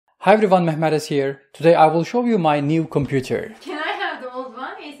Hi everyone, Mehmet is here. Today I will show you my new computer. Can I have the old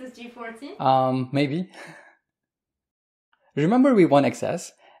one, Asus G14? Maybe. Remember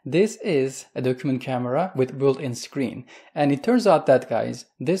V1XS? This is a document camera with built-in screen. And it turns out that, guys,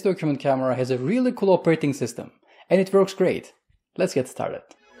 this document camera has a really cool operating system. And it works great. Let's get started.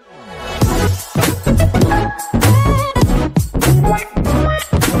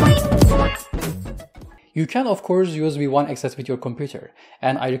 You can of course use V1XS with your computer,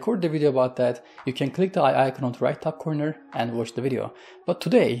 and I record the video about that. You can click the eye icon on the right top corner and watch the video. But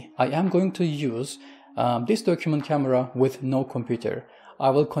today I am going to use this document camera with no computer. I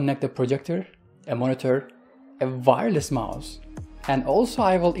will connect a projector, a monitor, a wireless mouse, and also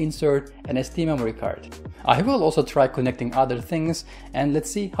I will insert an SD memory card. I will also try connecting other things, and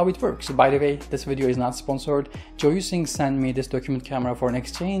let's see how it works. By the way, this video is not sponsored. Joyusing sent me this document camera for an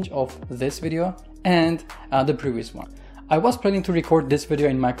exchange of this video and the previous one. I was planning to record this video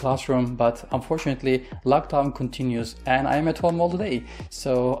in my classroom, but unfortunately lockdown continues and I am at home all day.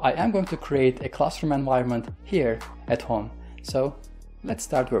 So I am going to create a classroom environment here at home. So let's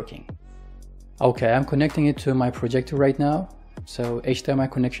start working. Okay, I'm connecting it to my projector right now. So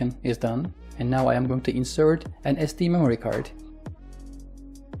HDMI connection is done. And now I am going to insert an SD memory card.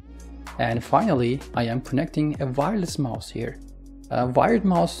 And finally, I am connecting a wireless mouse here. Wired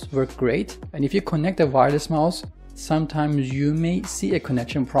mouse work great, and if you connect a wireless mouse, sometimes you may see a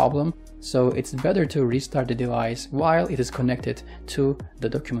connection problem, so it's better to restart the device while it is connected to the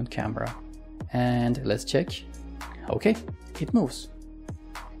document camera. And let's check. Okay, it moves.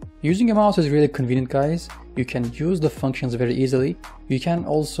 Using a mouse is really convenient, guys. You can use the functions very easily. You can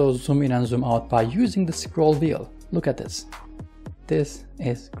also zoom in and zoom out by using the scroll wheel. Look at this. This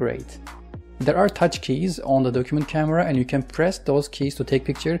is great. There are touch keys on the document camera and you can press those keys to take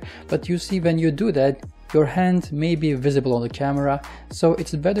picture, but you see when you do that, your hand may be visible on the camera, so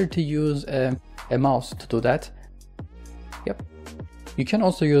it's better to use a mouse to do that. Yep. You can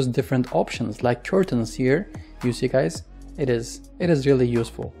also use different options like curtains here. You see, guys, it is really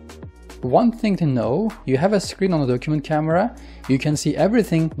useful. One thing to know, you have a screen on the document camera, you can see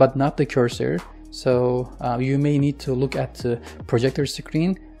everything but not the cursor, so you may need to look at the projector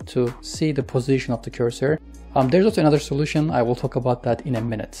screen to see the position of the cursor. There's also another solution, I will talk about that in a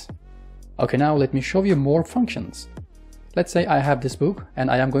minute. Okay, now let me show you more functions. Let's say I have this book and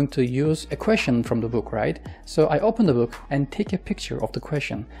I am going to use a question from the book, right? So I open the book and take a picture of the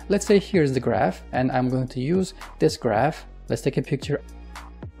question. Let's say here's the graph and I'm going to use this graph. Let's take a picture.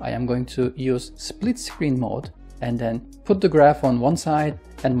 I am going to use split screen mode and then put the graph on one side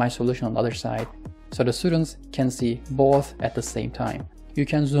and my solution on the other side, so the students can see both at the same time. You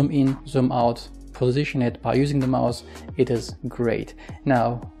can zoom in, zoom out, position it by using the mouse. It is great.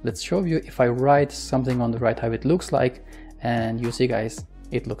 Now let's show you if I write something on the right how it looks like, and you see, guys,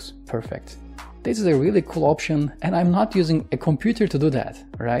 it looks perfect. This is a really cool option and I'm not using a computer to do that,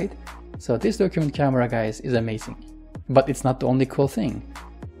 right? So this document camera, guys, is amazing. But it's not the only cool thing.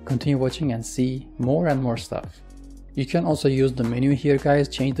 Continue watching and see more and more stuff. You can also use the menu here, guys,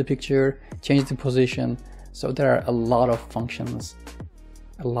 change the picture, change the position. So there are a lot of functions.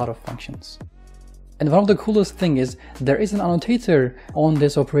 And one of the coolest thing is there is an annotator on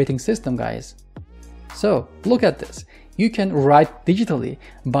this operating system, guys. So look at this. You can write digitally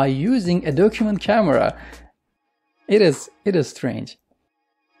by using a document camera. It is strange.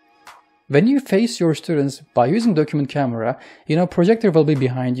 When you face your students by using document camera, you know, projector will be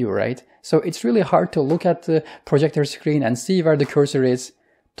behind you, right? So it's really hard to look at the projector screen and see where the cursor is.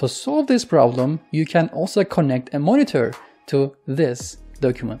 To solve this problem, you can also connect a monitor to this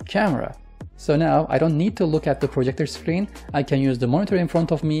document camera. So now I don't need to look at the projector screen. I can use the monitor in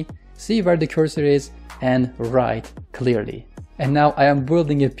front of me, see where the cursor is, and write clearly. And now I am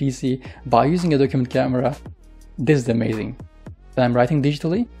building a PC by using a document camera. This is amazing. When I'm writing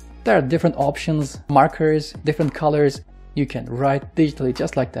digitally, there are different options, markers, different colors. You can write digitally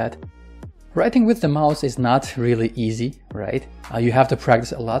just like that. Writing with the mouse is not really easy, right? You have to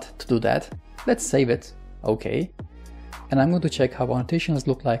practice a lot to do that. Let's save it. Okay. And I'm going to check how annotations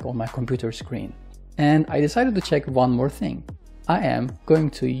look like on my computer screen. And I decided to check one more thing. I am going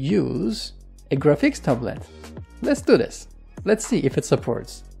to use a graphics tablet. Let's do this. Let's see if it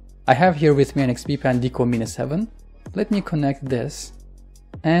supports. I have here with me an XP Pen Deco Mini 7. Let me connect this.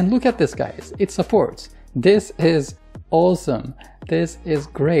 And look at this, guys. It supports. This is awesome. This is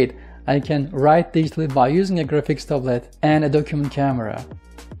great. I can write digitally by using a graphics tablet and a document camera.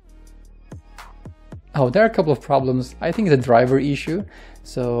 Oh, there are a couple of problems. I think it's a driver issue.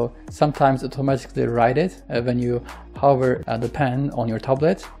 So sometimes automatically write it when you hover the pen on your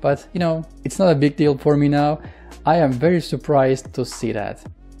tablet. But you know, it's not a big deal for me now. I am very surprised to see that.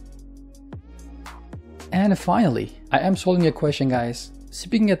 And finally, I am solving a question, guys,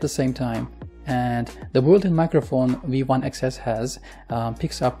 speaking at the same time, and the built-in microphone V1XS has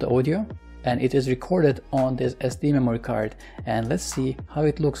picks up the audio, and it is recorded on this SD memory card, and let's see how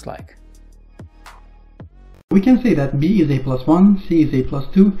it looks like. We can say that B is a plus 1, C is a plus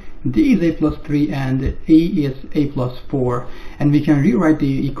 2, D is a plus 3, and A is a plus 4. And we can rewrite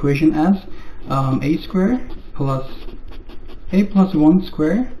the equation as A squared plus A plus 1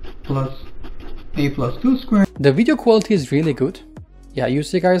 squared plus A plus 2 squared. The video quality is really good. Yeah, you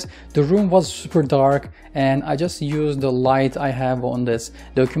see guys, the room was super dark and I just used the light I have on this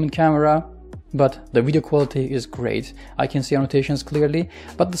document camera. But the video quality is great. I can see annotations clearly,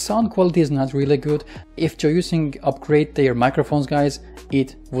 but the sound quality is not really good. If Joyusing upgrade their microphones, guys,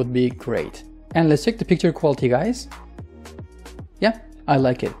 it would be great. And let's check the picture quality, guys. Yeah, I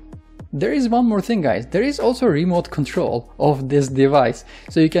like it. There is one more thing, guys. There is also remote control of this device.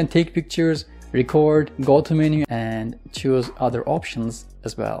 So you can take pictures, record, go to menu, and choose other options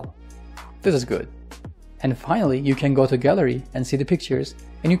as well. This is good. And finally, you can go to gallery and see the pictures,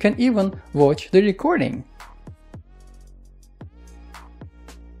 and you can even watch the recording.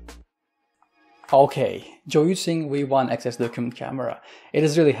 Okay, Joyusing V1XS document camera. It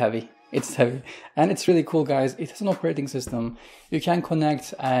is really heavy. It's heavy and it's really cool, guys. It has an operating system. You can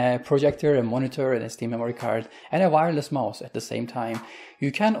connect a projector, a monitor, an SD memory card, and a wireless mouse at the same time.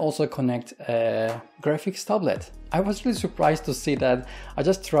 You can also connect a graphics tablet. I was really surprised to see that. I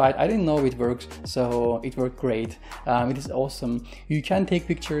just tried. I didn't know it works, so it worked great. It is awesome. You can take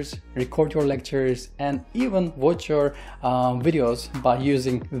pictures, record your lectures, and even watch your videos by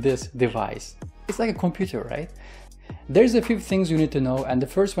using this device. It's like a computer, right? There's a few things you need to know, and the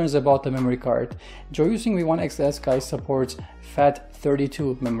first one is about the memory card. Joyusing V1XS, guys, supports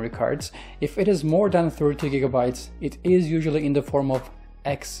FAT32 memory cards. If it is more than 32 gigabytes, it is usually in the form of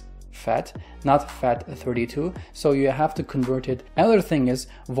exFAT, not FAT32, so you have to convert it. Another thing is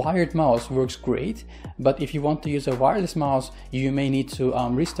wired mouse works great, but if you want to use a wireless mouse, you may need to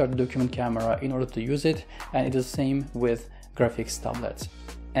restart the document camera in order to use it, and it is the same with graphics tablets.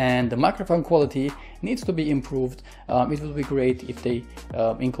 And the microphone quality needs to be improved. It would be great if they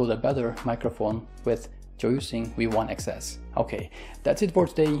include a better microphone with Joyusing V1XS. Okay, that's it for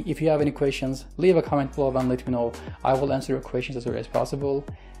today. If you have any questions, leave a comment below and let me know. I will answer your questions as early as possible.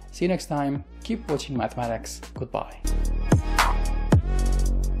 See you next time. Keep watching mathematics. Goodbye.